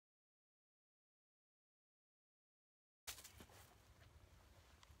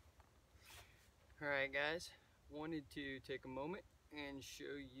Alright guys, wanted to take a moment and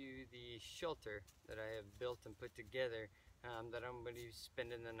show you the shelter that I have built and put together that I'm going to be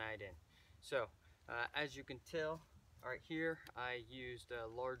spending the night in. So, as you can tell, right here I used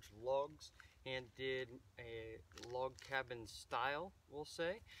large logs and did a log cabin style, we'll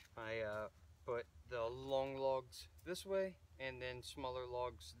say. I put the long logs this way and then smaller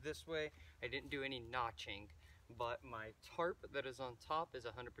logs this way. I didn't do any notching. But my tarp that is on top is 100%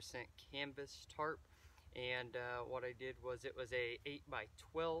 canvas tarp, and what I did was it was a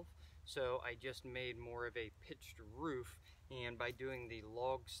 8x12, so I just made more of a pitched roof, and by doing the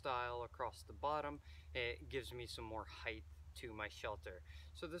log style across the bottom, it gives me some more height to my shelter.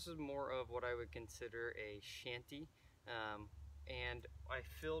 So this is more of what I would consider a shanty, and I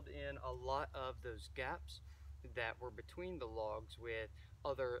filled in a lot of those gaps that were between the logs with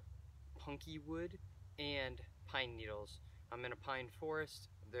other punky wood and pine needles. I'm in a pine forest,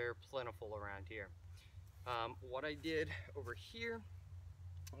 they're plentiful around here. What I did over here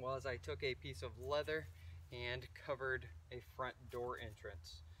was I took a piece of leather and covered a front door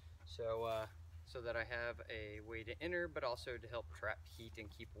entrance, so that I have a way to enter, but also to help trap heat and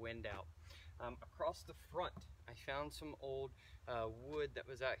keep wind out. Across the front, I found some old wood that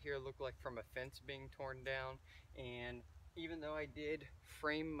was out here, looked like from a fence being torn down, and even though I did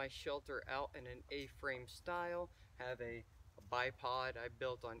frame my shelter out in an A-frame style, have a bipod I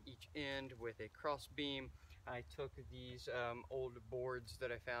built on each end with a cross beam, I took these old boards that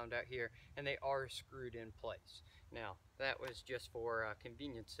I found out here, and they are screwed in place. Now, that was just for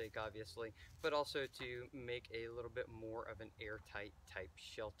convenience sake, obviously, but also to make a little bit more of an airtight type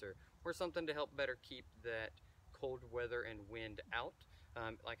shelter, or something to help better keep that cold weather and wind out.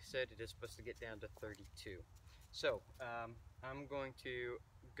 Like I said, it is supposed to get down to 32. So, I'm going to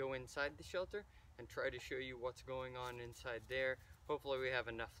go inside the shelter and try to show you what's going on inside there. Hopefully we have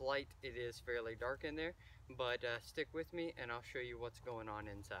enough light. It is fairly dark in there, but stick with me and I'll show you what's going on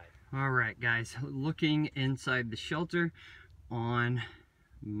inside. Alright guys, looking inside the shelter, on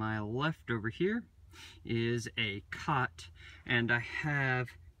my left over here is a cot, and I have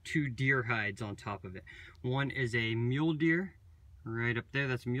two deer hides on top of it. One is a mule deer, right up there,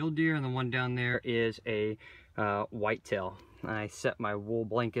 that's a mule deer, and the one down there is a whitetail. I set my wool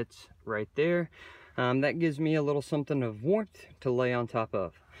blankets right there. That gives me a little something of warmth to lay on top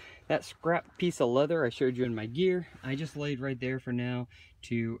of. That scrap piece of leather I showed you in my gear, I just laid right there for now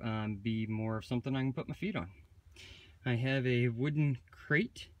to be more of something I can put my feet on. I have a wooden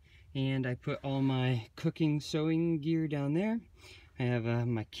crate, and I put all my cooking sewing gear down there. I have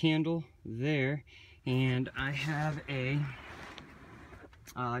my candle there, and I have a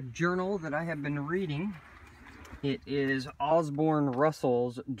journal that I have been reading. It is Osborne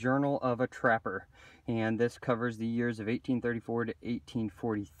Russell's Journal of a Trapper, and this covers the years of 1834 to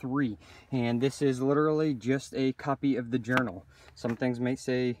 1843, and this is literally just a copy of the journal. Some things may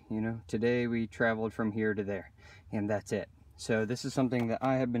say, you know, today we traveled from here to there, and that's it. So this is something that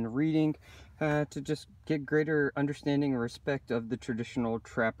I have been reading to just get greater understanding and respect of the traditional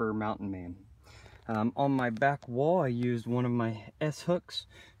trapper mountain man. On my back wall, I used one of my S-hooks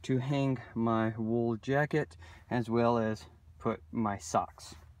to hang my wool jacket, as well as put my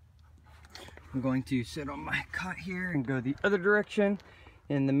socks. I'm going to sit on my cot here and go the other direction.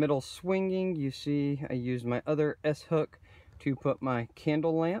 In the middle swinging, you see I used my other S-hook to put my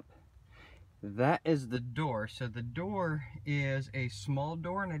candle lamp. That is the door. So the door is a small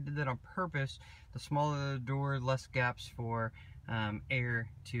door, and I did that on purpose. The smaller the door, less gaps for air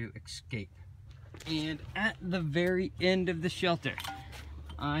to escape. And at the very end of the shelter,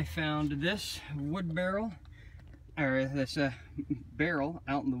 I found this wood barrel, or this barrel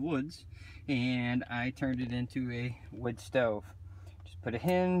out in the woods, and I turned it into a wood stove. Just put a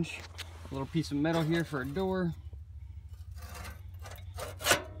hinge, a little piece of metal here for a door,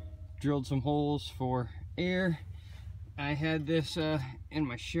 drilled some holes for air. I had this in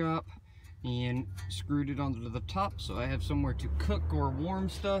my shop and screwed it onto the top so I have somewhere to cook or warm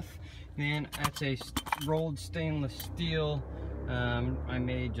stuff. Then that's a rolled stainless steel. I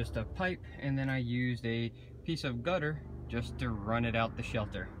made just a pipe, and then I used a piece of gutter just to run it out the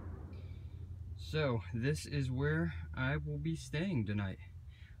shelter. So this is where I will be staying tonight.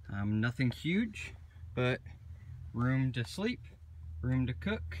 Nothing huge, but room to sleep, room to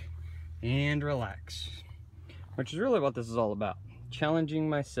cook, and relax. Which is really what this is all about. Challenging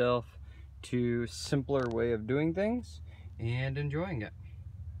myself to simpler way of doing things and enjoying it.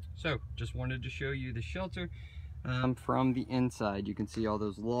 So just wanted to show you the shelter from the inside. You can see all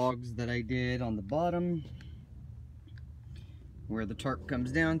those logs that I did on the bottom, where the tarp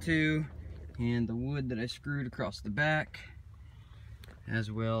comes down to, and the wood that I screwed across the back.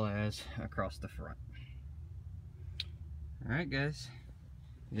 as well as across the front. Alright guys,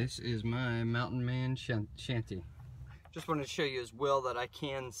 this is my Mountain Man shanty. Just wanted to show you as well that I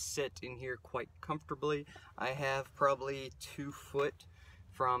can sit in here quite comfortably. I have probably 2 foot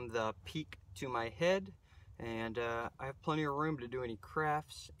from the peak to my head, and I have plenty of room to do any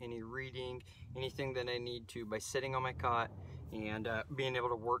crafts, any reading, anything that I need to by sitting on my cot and being able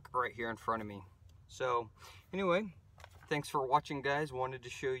to work right here in front of me. So anyway, thanks for watching guys. Wanted to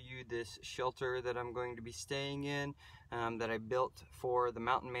show you this shelter that I'm going to be staying in, that I built for the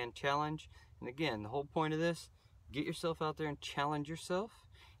Mountain Man Challenge. And again, the whole point of this, get yourself out there and challenge yourself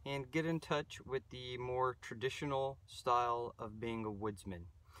and get in touch with the more traditional style of being a woodsman.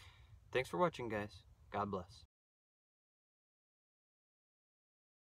 Thanks for watching guys. God bless.